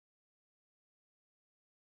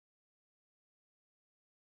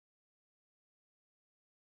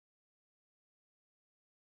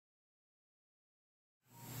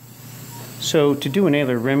So to do an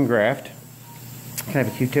alar rim graft, can I have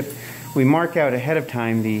a Q-tip? We mark out ahead of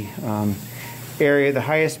time the area, the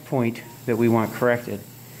highest point that we want corrected.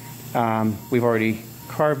 We've already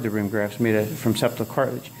carved the rim grafts made from septal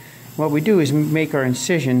cartilage. What we do is make our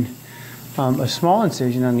incision a small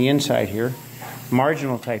incision on the inside here,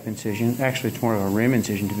 marginal type incision. Actually, it's more of a rim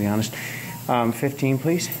incision, to be honest. 15,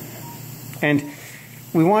 please. And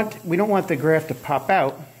we don't want the graft to pop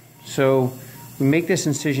out, so we make this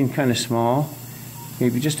incision kind of small,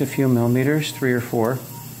 maybe just a few millimeters, 3 or 4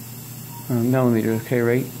 millimeters, okay,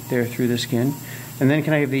 right there through the skin. And then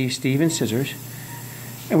can I have the Stevens scissors?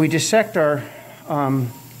 And we dissect our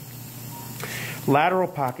lateral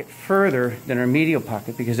pocket further than our medial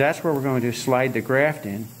pocket, because that's where we're going to slide the graft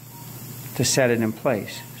in to set it in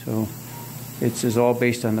place. So it's all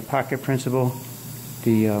based on the pocket principle.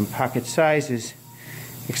 The pocket sizes,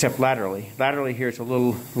 except laterally. Laterally here it's a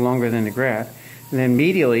little longer than the graft. And then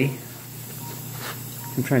medially,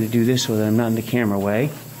 I'm trying to do this so that I'm not in the camera way,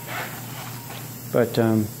 but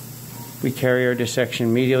we carry our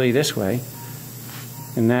dissection medially this way,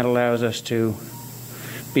 and that allows us to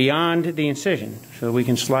beyond the incision, so we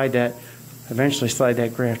can slide that, eventually slide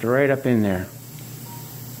that graft right up in there.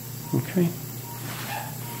 Okay.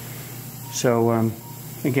 So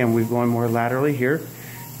again, we've gone more laterally here.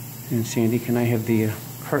 And Sandy, can I have the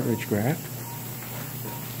cartilage graft?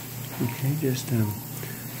 Okay, just all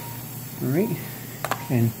right.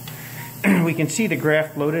 And we can see the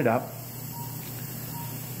graft loaded up.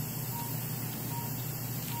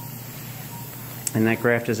 And that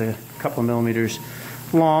graft is a couple millimeters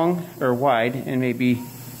long or wide, and maybe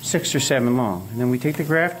 6 or 7 long. And then we take the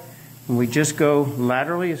graft and we just go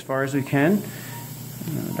laterally as far as we can.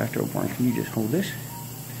 Dr. O'Born, can you just hold this?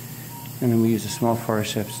 And then we use a small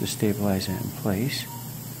forceps to stabilize it in place.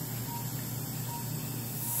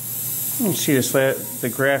 You can see this, the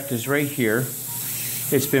graft is right here.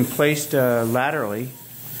 It's been placed laterally,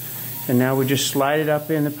 and now we just slide it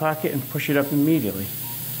up in the pocket and push it up immediately.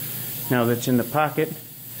 Now that it's in the pocket,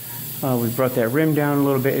 we brought that rim down a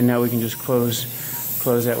little bit, and now we can just close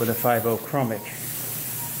that with a 5/0 chromic.